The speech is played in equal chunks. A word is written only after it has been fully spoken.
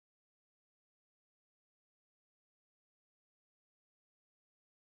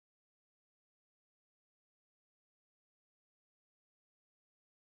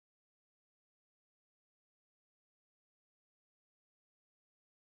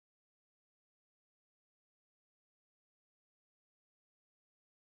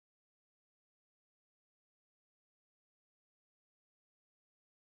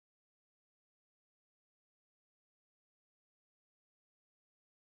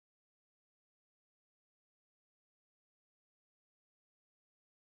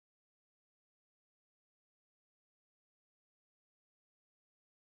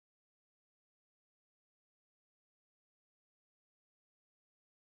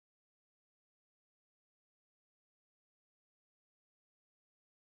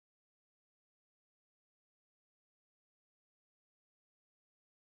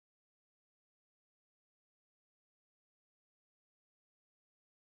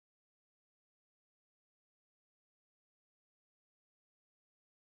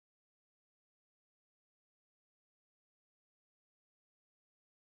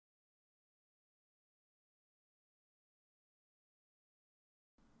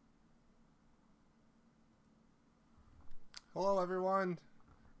Hello everyone,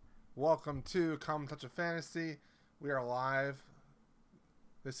 welcome to Common Touch of Fantasy. We are live.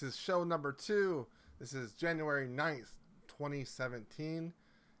 This is show number 2. This is January 9th, 2017.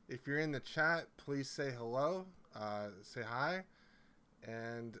 If you're in the chat, please say hello, say hi,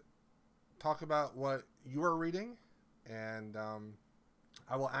 and talk about what you are reading. And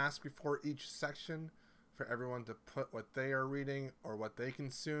I will ask before each section for everyone to put what they are reading or what they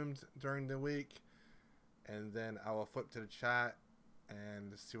consumed during the week. And then I will flip to the chat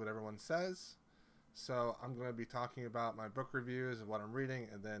and see what everyone says. So I'm going to be talking about my book reviews and what I'm reading,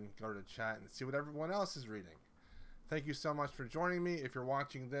 and then go to the chat and see what everyone else is reading. Thank you so much for joining me. If you're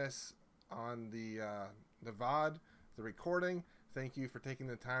watching this on the VOD, the recording, thank you for taking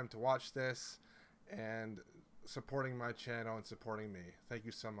the time to watch this and supporting my channel and supporting me. Thank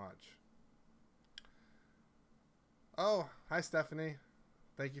you so much. Oh, hi Stephanie.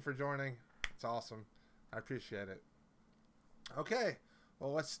 Thank you for joining. It's awesome. I appreciate it. Okay,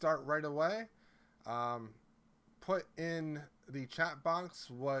 well, let's start right away. Put in the chat box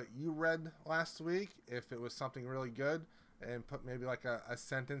what you read last week, if it was something really good, and put maybe like a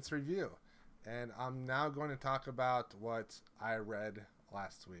sentence review. And I'm now going to talk about what I read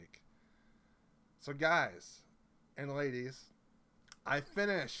last week. So guys and ladies, I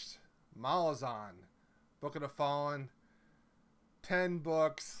finished Malazan, Book of the Fallen, 10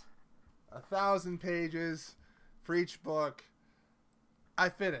 books, 1,000 pages for each book. I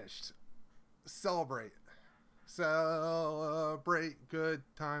finished. Celebrate good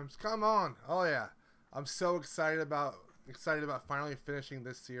times. Come on. Oh yeah, I'm so excited about finally finishing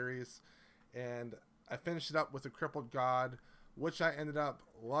this series. And I finished it up with The Crippled God, which I ended up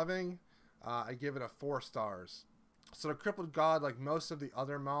loving. I give it a 4 stars. So The Crippled God, like most of the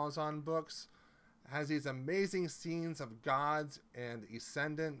other Malazan books, has these amazing scenes of gods and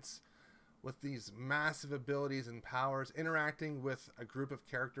ascendants with these massive abilities and powers interacting with a group of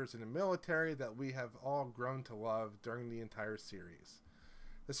characters in the military that we have all grown to love during the entire series.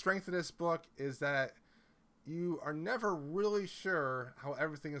 The strength of this book is that you are never really sure how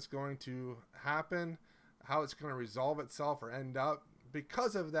everything is going to happen, how it's going to resolve itself or end up.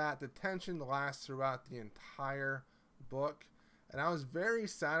 Because of that, the tension lasts throughout the entire book, and I was very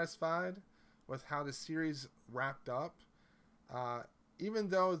satisfied with how the series wrapped up. Even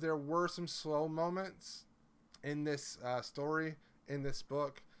though there were some slow moments in this story, in this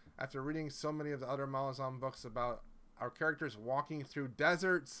book, after reading so many of the other Malazan books about our characters walking through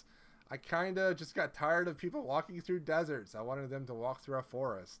deserts, I kind of just got tired of people walking through deserts. I wanted them to walk through a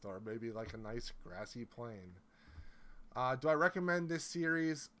forest or maybe like a nice grassy plain. Do I recommend this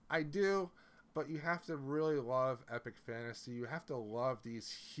series? I do, but you have to really love epic fantasy. You have to love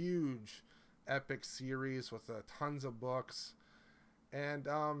these huge epic series with tons of books. And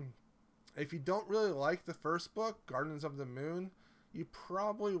if you don't really like the first book, Gardens of the Moon, you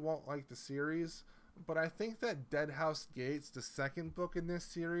probably won't like the series. But I think that Dead House Gates, the second book in this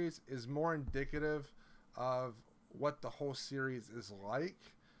series, is more indicative of what the whole series is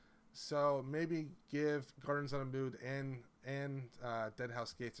like. So maybe give Gardens of the Moon and Dead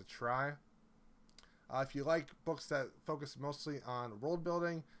House Gates a try. If you like books that focus mostly on world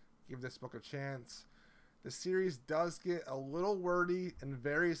building, give this book a chance. The series does get a little wordy and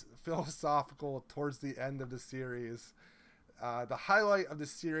very philosophical towards the end of the series. The highlight of the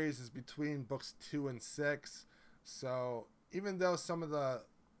series is between books 2 and 6. So even though some of the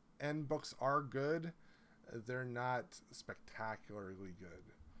end books are good, they're not spectacularly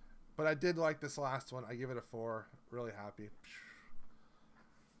good. But I did like this last one. I give it a 4. Really happy.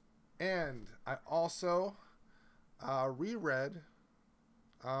 And I also reread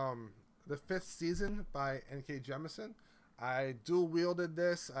the 5th season by N.K. Jemisin. I dual wielded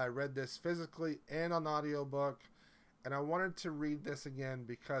this. I read this physically and on audiobook, and I wanted to read this again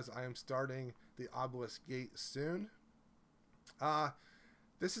because I am starting the Obelisk Gate soon.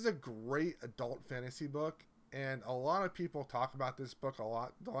 This is a great adult fantasy book, and a lot of people talk about this book a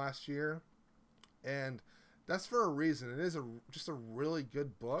lot the last year, and that's for a reason. It is just a really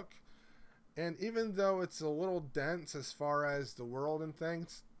good book, and even though it's a little dense as far as the world and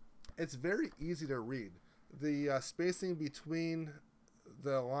things, it's very easy to read. The spacing between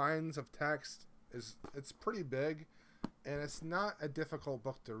the lines of text it's pretty big, and it's not a difficult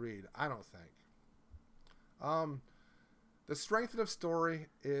book to read, I don't think. The strength of the story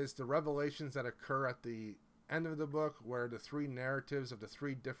is the revelations that occur at the end of the book, where the 3 narratives of the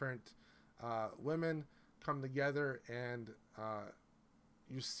 3 different women come together, and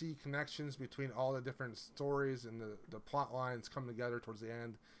you see connections between all the different stories, and the plot lines come together towards the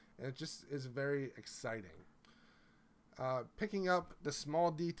end. And it just is very exciting. Picking up the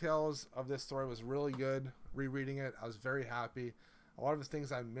small details of this story was really good. Rereading it, I was very happy. A lot of the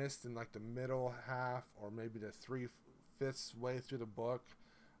things I missed in like the middle half or maybe the 3/5 way through the book,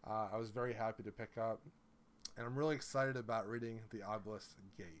 I was very happy to pick up. And I'm really excited about reading The Obelisk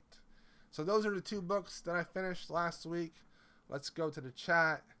Gate. So those are the 2 books that I finished last week. Let's go to the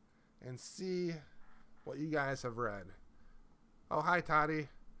chat and see what you guys have read. Oh, hi, Toddy.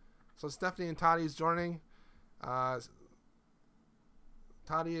 So Stephanie and Toddy's joining.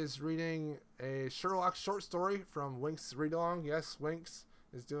 Toddy is reading a Sherlock short story from Wink's Read Along. Yes, Winks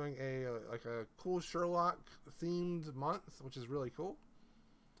is doing a cool Sherlock themed month, which is really cool.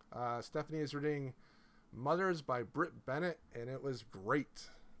 Stephanie is reading Mothers by Britt Bennett, and it was great.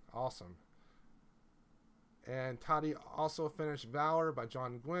 Awesome. And Toddy also finished Valor by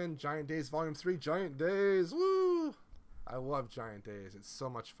John Gwynne. Giant Days Volume 3. Giant Days. Woo! I love Giant Days. It's so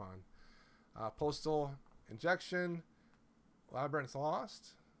much fun. Postal Injection. Labyrinth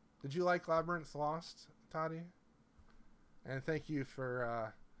Lost. Did you like Labyrinth Lost, Toddy? And thank you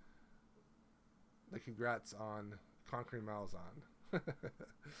for the congrats on conquering Malzahn.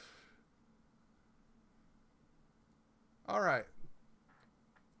 All right.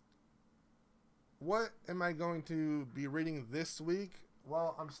 What am I going to be reading this week?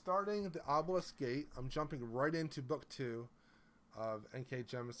 Well, I'm starting The Obelisk Gate. I'm jumping right into book 2 of N.K.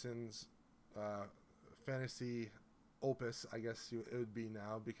 Jemisin's fantasy opus, I guess it would be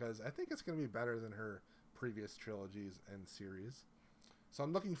now, because I think it's going to be better than her previous trilogies and series. So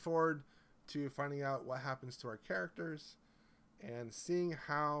I'm looking forward to finding out what happens to our characters and seeing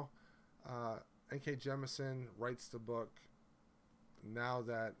how N.K. Jemisin writes the book now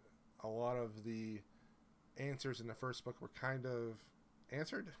that a lot of the answers in the first book were kind of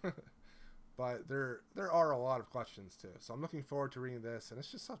answered. But there are a lot of questions too. So I'm looking forward to reading this, and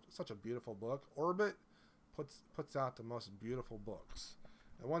it's just such a beautiful book. Orbit puts out the most beautiful books.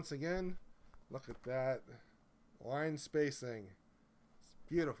 And once again, look at that line spacing. It's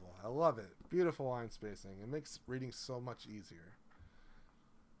beautiful. I love it. Beautiful line spacing. It makes reading so much easier.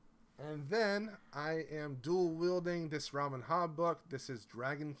 And then I am dual wielding this Robin Hobb book. This is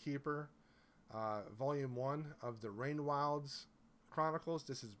Dragon Keeper, Volume 1 of the Rainwilds Chronicles.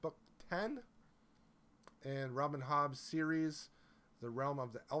 This is book 10 in Robin Hobb's series, The Realm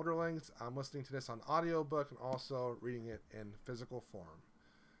of the Elderlings. I'm listening to this on audiobook and also reading it in physical form.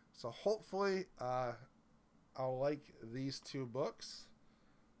 So hopefully I'll like these 2 books.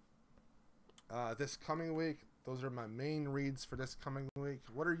 This coming week, those are my main reads for this coming week.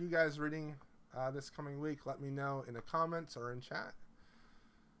 What are you guys reading this coming week? Let me know in the comments or in chat.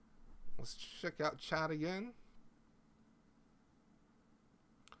 Let's check out chat again.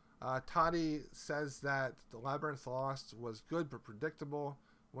 Toddy says that The Labyrinth Lost was good but predictable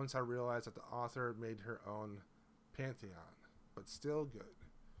once I realized that the author made her own pantheon, but still good.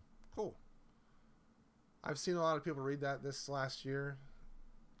 Cool. I've seen a lot of people read that this last year.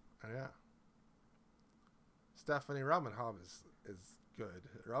 Yeah. Stephanie, Robin Hobb is good.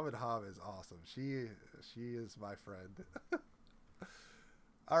 Robin Hobb is awesome. She is my friend.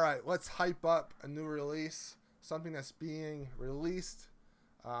 All right, let's hype up a new release. Something that's being released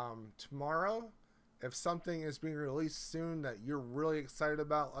tomorrow. If something is being released soon that you're really excited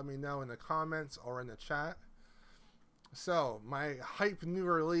about, let me know in the comments or in the chat. So my hype new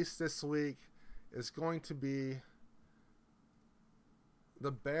release this week is going to be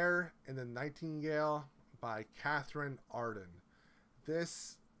The Bear and the Nightingale by Catherine Arden.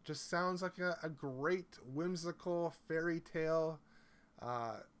 This just sounds like a great whimsical fairy tale,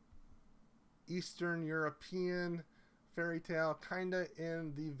 Eastern European fairy tale, kind of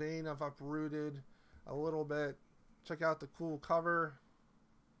in the vein of Uprooted a little bit. Check out the cool cover.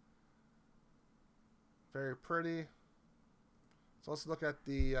 Very pretty. So let's look at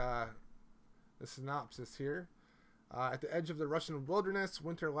the synopsis here. At the edge of the Russian wilderness,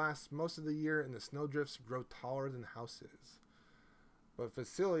 winter lasts most of the year and the snowdrifts grow taller than houses. But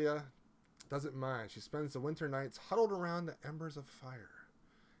Vasilia doesn't mind. She spends the winter nights huddled around the embers of fire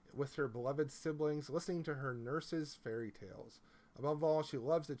with her beloved siblings, listening to her nurse's fairy tales. Above all, she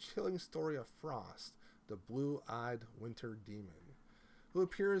loves the chilling story of Frost, the blue-eyed winter demon, who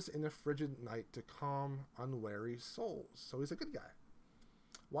appears in the frigid night to calm unwary souls. So he's a good guy.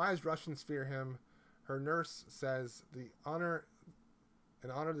 Wise Russians fear him. Her nurse says in honor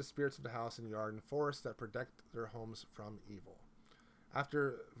the spirits of the house and yard and forest that protect their homes from evil.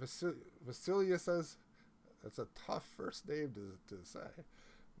 After Vasilia says, that's a tough first name to say,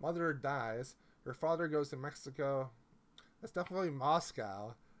 mother dies, her father goes to Mexico, that's definitely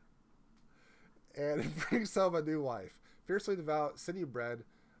Moscow, and brings home a new wife. Fiercely devout, city bred,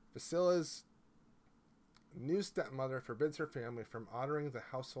 Vasilia's New stepmother forbids her family from honoring the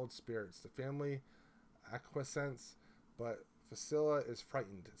household spirits. The family acquiescence, but Facilla is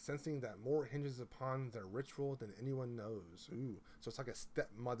frightened, sensing that more hinges upon their ritual than anyone knows. Ooh, so it's like a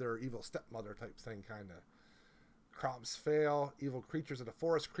stepmother, evil stepmother type thing, kind of. Crops fail, evil creatures of the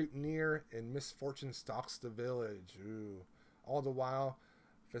forest creep near, and misfortune stalks the village. Ooh. All the while,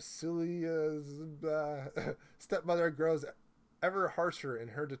 Facilla's stepmother grows ever harsher in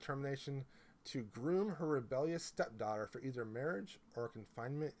her determination to groom her rebellious stepdaughter for either marriage or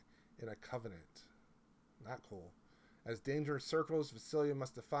confinement in a covenant. Not cool. As danger circles, Facilia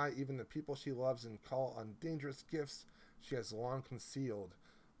must defy even the people she loves and call on dangerous gifts she has long concealed.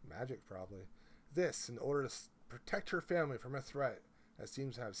 Magic, probably. This, in order to protect her family from a threat that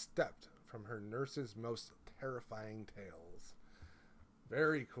seems to have stepped from her nurse's most terrifying tales.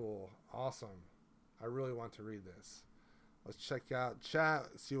 Very cool. Awesome. I really want to read this. Let's check out chat,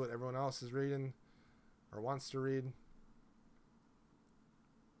 see what everyone else is reading or wants to read.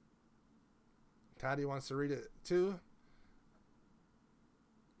 Taddy wants to read it too.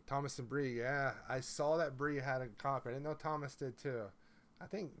 Thomas and Bree, yeah. I saw that Bree had a copy. I didn't know Thomas did too. I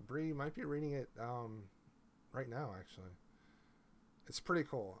think Bree might be reading it right now, actually. It's pretty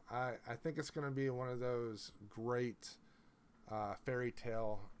cool. I think it's going to be one of those great fairy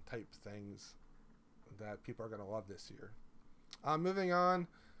tale type things that people are going to love this year. Moving on.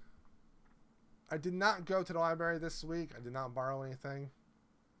 I did not go to the library this week. I did not borrow anything.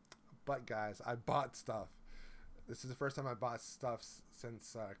 But guys, I bought stuff. This is the first time I bought stuff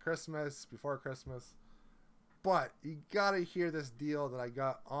since Christmas, before Christmas. But you gotta hear this deal that I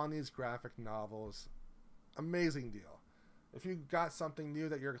got on these graphic novels. Amazing deal. If you got something new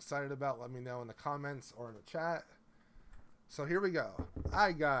that you're excited about, let me know in the comments or in the chat. So here we go.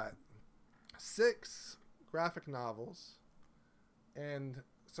 I got 6 graphic novels, and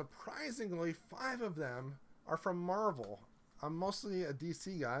surprisingly 5 of them are from Marvel. I'm mostly a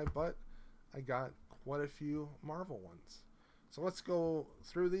DC guy, but I got quite a few Marvel ones. So let's go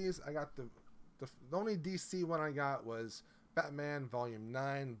through these. I got the only DC one I got was Batman Volume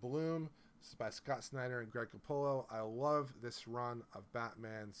 9 Bloom. This is by Scott Snyder and Greg Capullo. I love this run of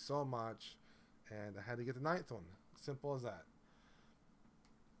Batman so much, and I had to get the 9th one. Simple as that.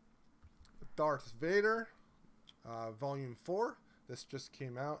 Darth Vader Volume 4. This just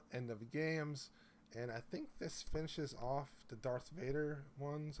came out, end of games. And I think this finishes off the Darth Vader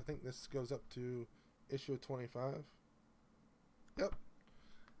ones. I think this goes up to issue 25. Yep.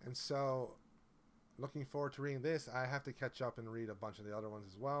 And so, looking forward to reading this. I have to catch up and read a bunch of the other ones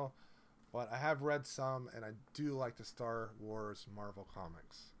as well. But I have read some, and I do like the Star Wars Marvel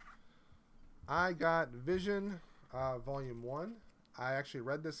comics. I got Vision Volume 1. I actually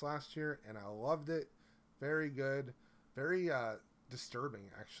read this last year, and I loved it. Very good. Very disturbing,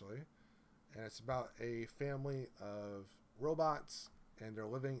 actually. And it's about a family of robots, and they're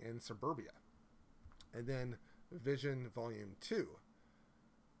living in suburbia. And then Vision Volume 2.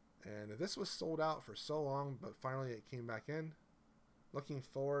 And this was sold out for so long, but finally it came back in. Looking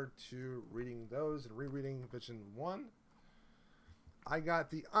forward to reading those and rereading Vision 1. I got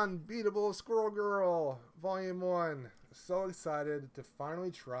The Unbeatable Squirrel Girl Volume 1. So excited to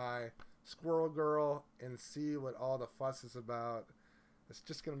finally try Squirrel Girl and see what all the fuss is about. It's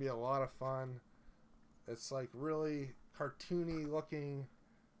just going to be a lot of fun. It's like really cartoony looking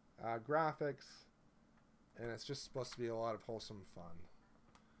graphics, and it's just supposed to be a lot of wholesome fun.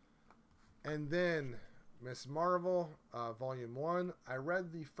 And then Miss Marvel Volume 1. I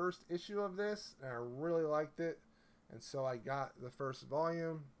read the first issue of this, and I really liked it, and so I got the first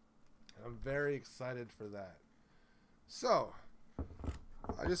volume, and I'm very excited for that. So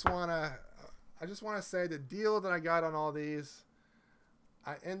I just want to say the deal that I got on all these.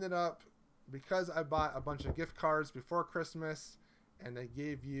 I ended up, because I bought a bunch of gift cards before Christmas, and they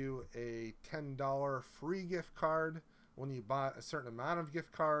gave you a $10 free gift card when you bought a certain amount of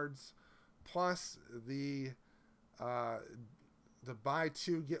gift cards, plus the buy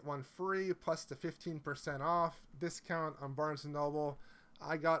 2 get 1 free, plus the 15% off discount on Barnes & Noble.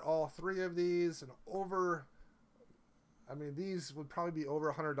 I got all 3 of these, and these would probably be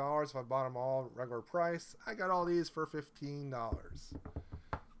over $100 if I bought them all regular price. I got all these for $15.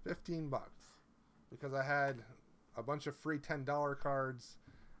 $15 because I had a bunch of free $10 cards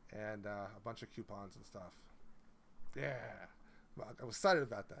and a bunch of coupons and stuff. Yeah, I was excited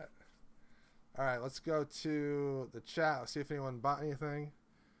about that. All right, let's go to the chat. Let's see if anyone bought anything.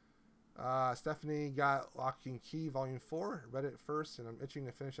 Stephanie got Lock and Key Volume 4. Read it first, and I'm itching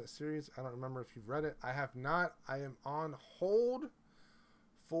to finish that series. I don't remember if you've read it. I have not. I am on hold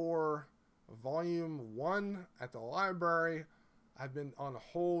for Volume 1 at the library. I've been on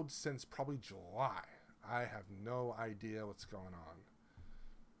hold since probably July. I have no idea what's going on.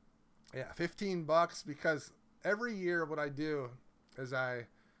 Yeah, $15 because every year what I do is I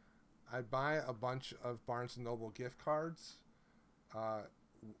buy a bunch of Barnes & Noble gift cards,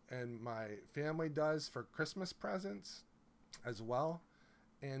 and my family does for Christmas presents as well.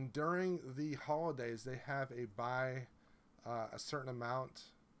 And during the holidays, they have a buy a certain amount,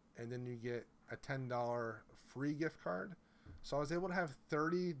 and then you get a $10 free gift card. So I was able to have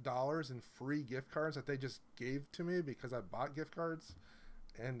 $30 in free gift cards that they just gave to me because I bought gift cards.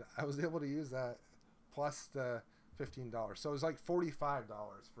 And I was able to use that plus the $15. So it was like $45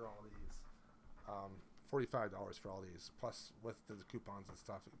 for all these. $45 for all these. Plus with the coupons and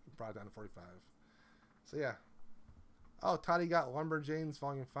stuff, it brought it down to $45. So yeah. Oh, Toddy got Lumberjanes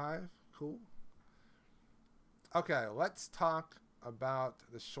Volume 5. Cool. Okay, let's talk about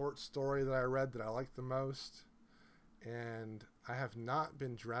the short story that I read that I liked the most. And I have not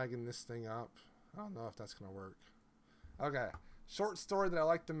been dragging this thing up. I don't know if that's going to work. Okay. Short story that I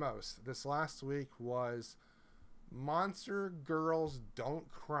liked the most this last week was Monster Girls Don't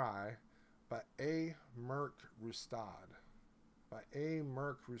Cry by A. Merc Rustad.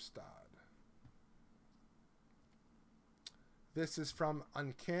 This is from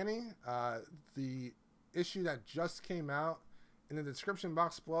Uncanny, the issue that just came out. In the description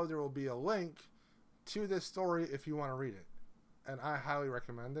box below, there will be a link to this story if you want to read it. And I highly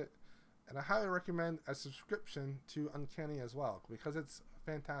recommend it. And I highly recommend a subscription to Uncanny as well, because it's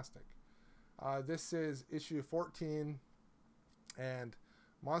fantastic. This is issue 14, and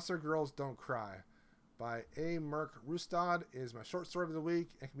Monster Girls Don't Cry by A. Merc Rustad is my short story of the week.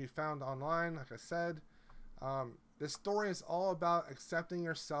 It can be found online, like I said. This story is all about accepting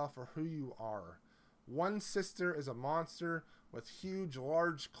yourself for who you are. One sister is a monster with huge,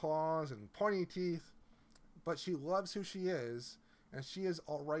 large claws and pointy teeth, but she loves who she is, and she is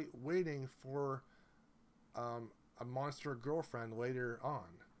alright waiting for a monster girlfriend later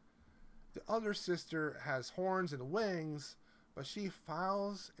on. The other sister has horns and wings, but she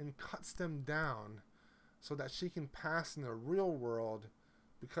files and cuts them down so that she can pass in the real world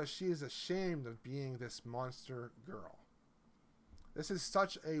because she is ashamed of being this monster girl. This is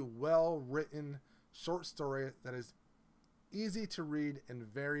such a well-written short story that is easy to read and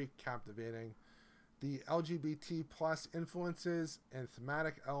very captivating. The LGBT plus influences and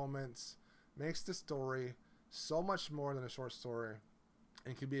thematic elements makes the story so much more than a short story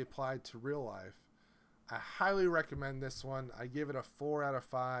and can be applied to real life. I highly recommend this one. I give it a 4 out of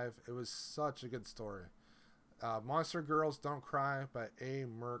 5. It was such a good story. Monster Girls Don't Cry by A.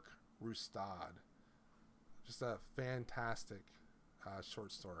 Merc Rustad. Just a fantastic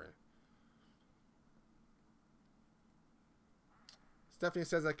short story. Stephanie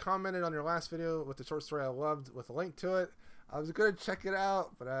says, I commented on your last video with the short story I loved with a link to it. I was going to check it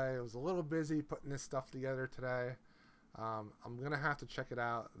out, but I was a little busy putting this stuff together today. I'm going to have to check it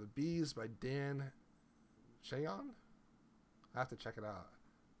out. The Bees by Dan Chayon? I have to check it out.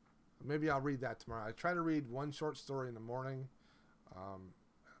 Maybe I'll read that tomorrow. I try to read one short story in the morning.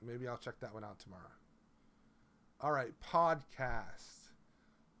 Maybe I'll check that one out tomorrow. All right, podcast.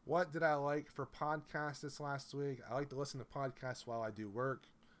 What did I like for podcasts this last week? I like to listen to podcasts while I do work,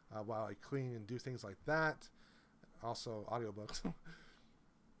 while I clean and do things like that. Also, audiobooks.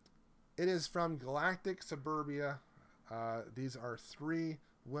 It is from Galactic Suburbia. These are 3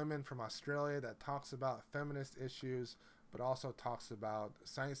 women from Australia that talks about feminist issues, but also talks about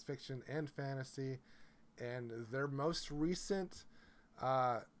science fiction and fantasy. And their most recent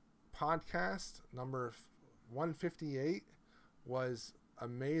podcast, number 158, was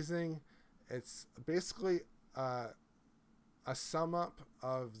amazing. It's basically a sum up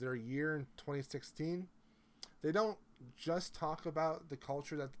of their year in 2016. They don't just talk about the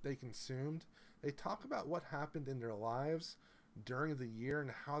culture that they consumed. They talk about what happened in their lives during the year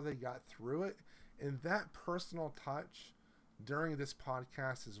and how they got through it. And that personal touch during this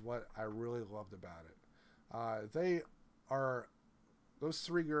podcast is what I really loved about it. Those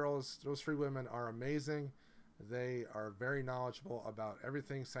 3 girls, those 3 women are amazing. They are very knowledgeable about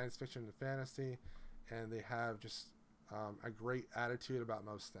everything science fiction and fantasy, and they have just a great attitude about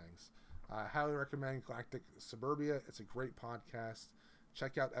most things. I highly recommend Galactic Suburbia. It's a great podcast.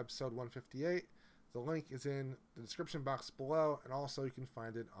 Check out episode 158. The link is in the description box below, and also you can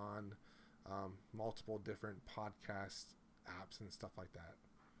find it on multiple different podcast apps and stuff like that.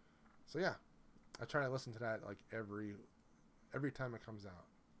 So yeah, I try to listen to that like every time it comes out.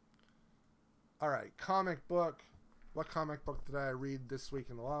 All right, comic book. What comic book did I read this week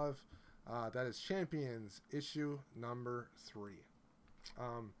in love? That is Champions, issue number 3.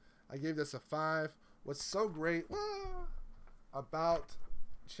 I gave this a 5. What's so great about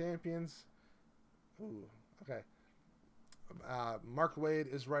Champions? Ooh, okay. Mark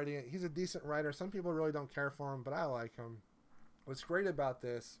Waid is writing it. He's a decent writer. Some people really don't care for him, but I like him. What's great about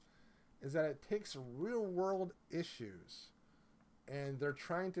this is that it takes real world issues and they're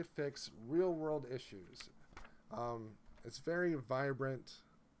trying to fix real world issues. It's very vibrant.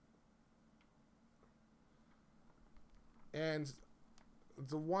 And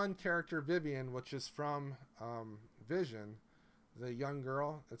the one character, Vivian, which is from Vision, the young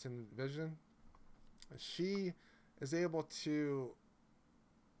girl that's in Vision, she is able to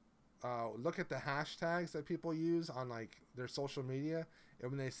look at the hashtags that people use on like their social media,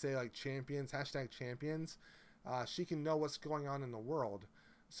 and when they say like champions, #champions, she can know what's going on in the world.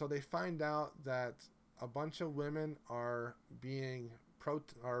 So they find out that a bunch of women are being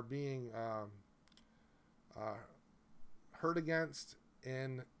hurt against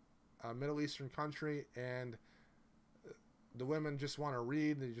in a Middle Eastern country, and the women just want to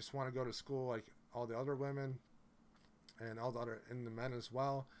read. They just want to go to school like all the other women and all the other and the men as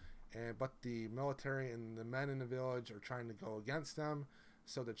well. But the military and the men in the village are trying to go against them.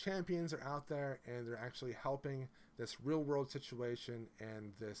 So the champions are out there and they're actually helping this real world situation,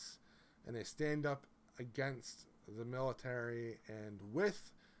 and they stand up against the military and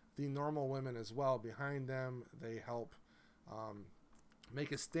with the normal women as well behind them. They help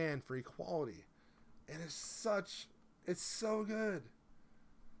make a stand for equality. And it's so good.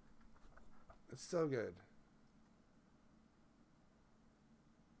 It's so good.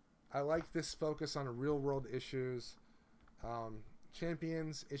 I like this focus on real world issues.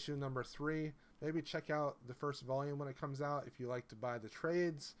 Champions, issue number 3. Maybe check out the first volume when it comes out if you like to buy the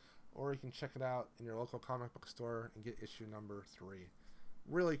trades, or you can check it out in your local comic book store and get issue number 3.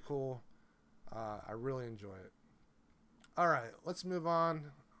 Really cool. I really enjoy it. Alright, let's move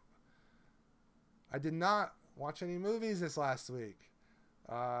on. I did not watch any movies this last week,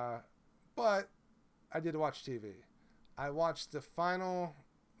 but I did watch TV. I watched the final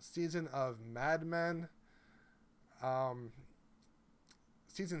season of Mad Men.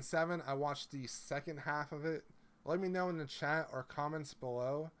 Season 7, I watched the second half of it. Let me know in the chat or comments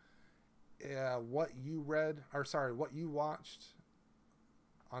below what you watched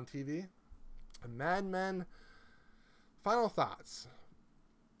on TV. Mad Men, final thoughts.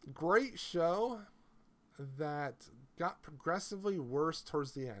 Great show that got progressively worse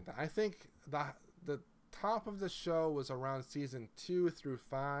towards the end. I think the top of the show was around season 2 through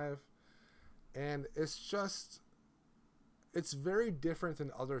 5, and it's very different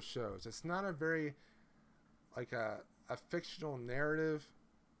than other shows. It's not a very like a fictional narrative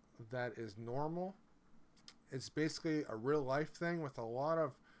that is normal. It's basically a real life thing with a lot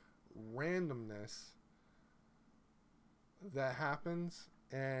of randomness that happens,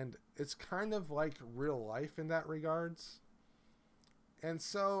 and it's kind of like real life in that regards. And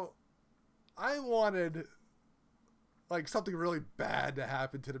so I wanted like something really bad to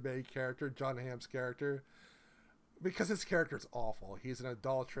happen to the main character, John Hamm's character, because his character is awful. He's an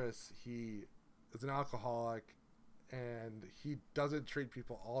adulteress, he is an alcoholic, and he doesn't treat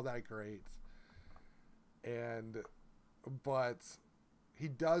people all that great. But he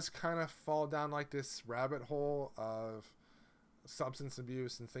does kind of fall down like this rabbit hole of substance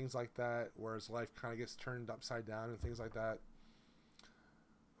abuse and things like that, where his life kind of gets turned upside down and things like that.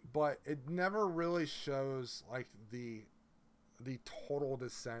 But it never really shows like the total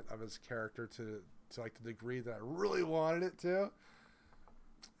descent of his character to like the degree that I really wanted it to.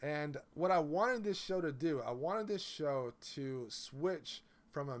 And what I wanted this show to do, I wanted this show to switch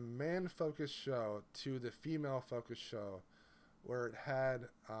from a man-focused show to the female-focused show, where it had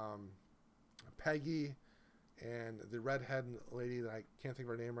Peggy and the redhead lady that I can't think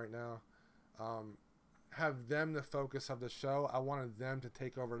of her name right now, have them the focus of the show. I wanted them to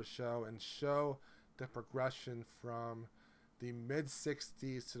take over the show and show the progression from the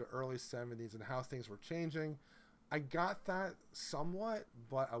mid-60s to the early 70s and how things were changing. I got that somewhat,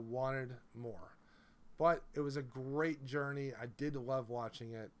 but I wanted more. But it was a great journey. I did love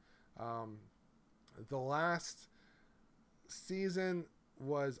watching it. The last season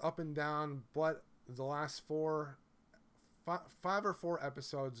was up and down, but the last 5 or 4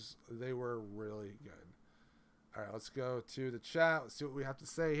 episodes, they were really good. All right, let's go to the chat. Let's see what we have to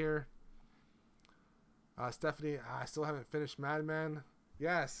say here. Stephanie, I still haven't finished Mad Men.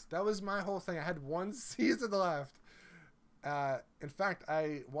 Yes, that was my whole thing. I had 1 season left. In fact,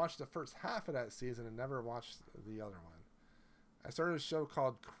 I watched the first half of that season and never watched the other one. I started a show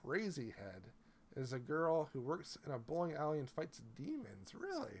called Crazy Head. It's a girl who works in a bowling alley and fights demons.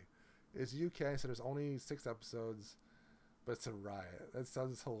 Really? It's UK, so there's only 6 episodes, but it's a riot. That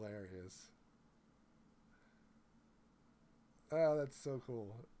sounds hilarious. Oh, that's so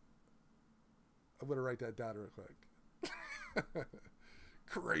cool. I'm going to write that down real quick.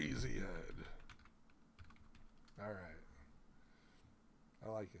 Crazy head. All right. I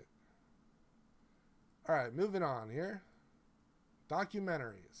like it. All right, moving on here.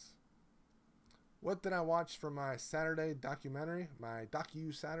 Documentaries. What did I watch for my Saturday documentary? My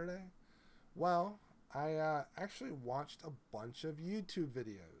Docu-Saturday? Well, I actually watched a bunch of YouTube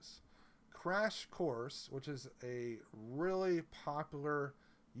videos. Crash Course, which is a really popular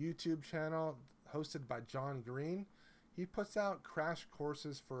YouTube channel hosted by John Green. He puts out crash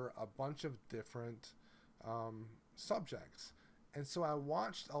courses for a bunch of different subjects. And so I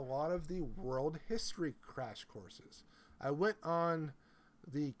watched a lot of the world history crash courses. I went on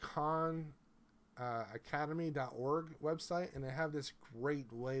the academy.org website, and they have this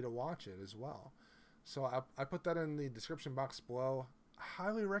great way to watch it as well. So I put that in the description box below. I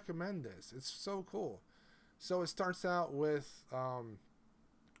highly recommend this. It's so cool. So it starts out with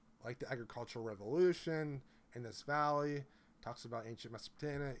like the agricultural revolution in this valley, talks about ancient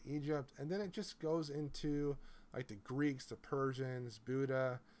Mesopotamia, Egypt, and then it just goes into like the Greeks, the Persians,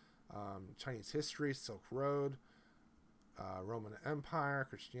 Buddha, Chinese history, Silk Road, Roman Empire,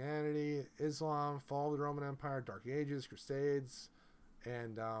 Christianity, Islam, fall of the Roman Empire, Dark Ages, Crusades,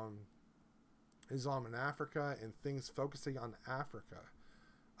 and Islam in Africa, and things focusing on Africa.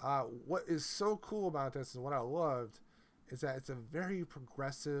 What is so cool about this and what I loved is that it's a very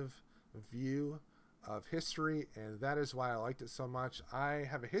progressive view of history, and that is why I liked it so much. I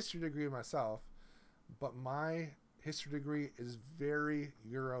have a history degree myself, but my history degree is very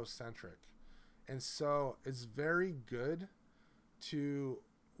Eurocentric. And so it's very good to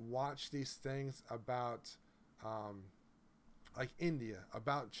watch these things about like India,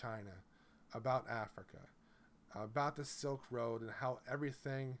 about China, about Africa, about the Silk Road, and how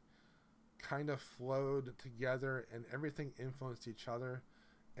everything kind of flowed together and everything influenced each other.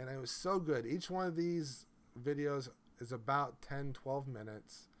 And it was so good. Each one of these videos is about 10-12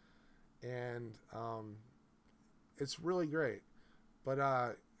 minutes, and it's really great.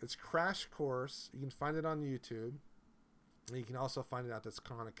 But it's Crash Course. You can find it on YouTube, and you can also find it at this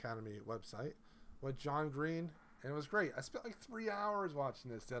Khan Academy website with John Green, and it was great. I spent like 3 hours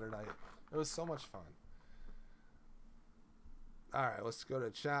watching this the other night. It was so much fun. All right, let's go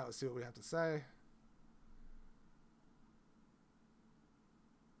to chat. Let's see what we have to say.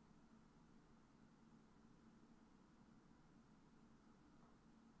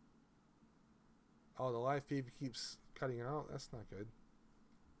 Oh, the live feed keeps cutting out. That's not good.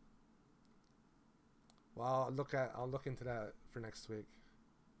 Well, I'll look into that for next week.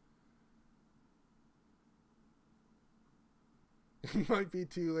 You might be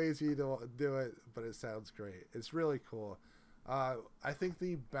too lazy to do it, but it sounds great. It's really cool. I think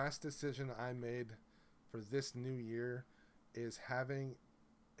the best decision I made for this new year is having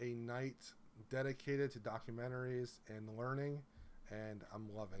a night dedicated to documentaries and learning, and I'm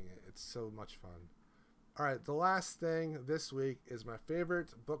loving it. It's so much fun. All right, the last thing this week is my favorite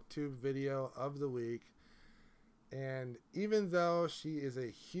Booktube video of the week. And even though she is a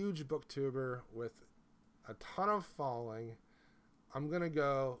huge Booktuber with a ton of following, I'm going to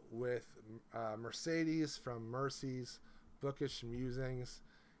go with Mercedes from Mercy's Bookish Musings.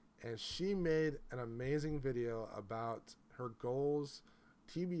 And she made an amazing video about her goals,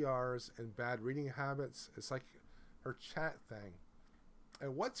 TBRs, and bad reading habits. It's like her chat thing.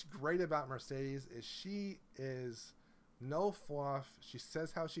 And what's great about Mercedes is she is no fluff. She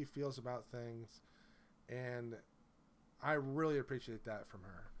says how she feels about things. And I really appreciate that from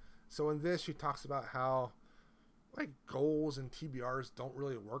her. So in this, she talks about how like goals and TBRs don't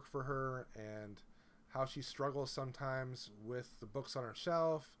really work for her, and how she struggles sometimes with the books on her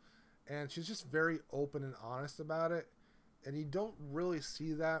shelf. And she's just very open and honest about it. And you don't really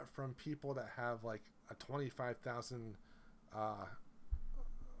see that from people that have like a 25,000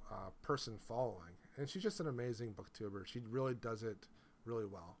 person following. And she's just an amazing booktuber. She really does it really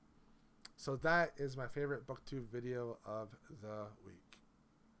well. So that is my favorite booktube video of the week.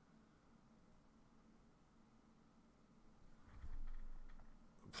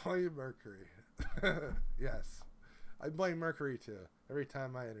 Blame Mercury. Yes. I blame Mercury too. Every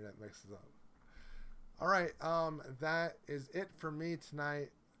time my internet mixes up. Alright, that is it for me tonight.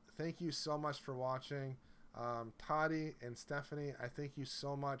 Thank you so much for watching. Toddy and Stephanie, I thank you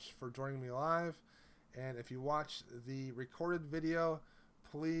so much for joining me live. And if you watch the recorded video,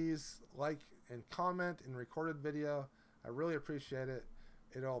 please like and comment in recorded video. I really appreciate it.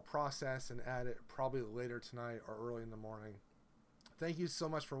 It'll process and add it probably later tonight or early in the morning. Thank you so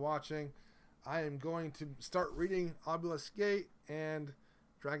much for watching. I am going to start reading Obelisk Gate and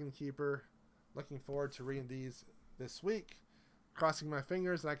Dragon Keeper. Looking forward to reading these this week. crossing my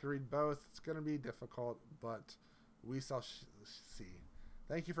fingers and I can read both. It's going to be difficult, but we shall see.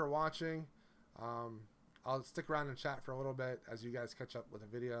 Thank you for watching. I'll stick around and chat for a little bit as you guys catch up with the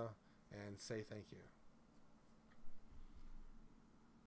video and say thank you.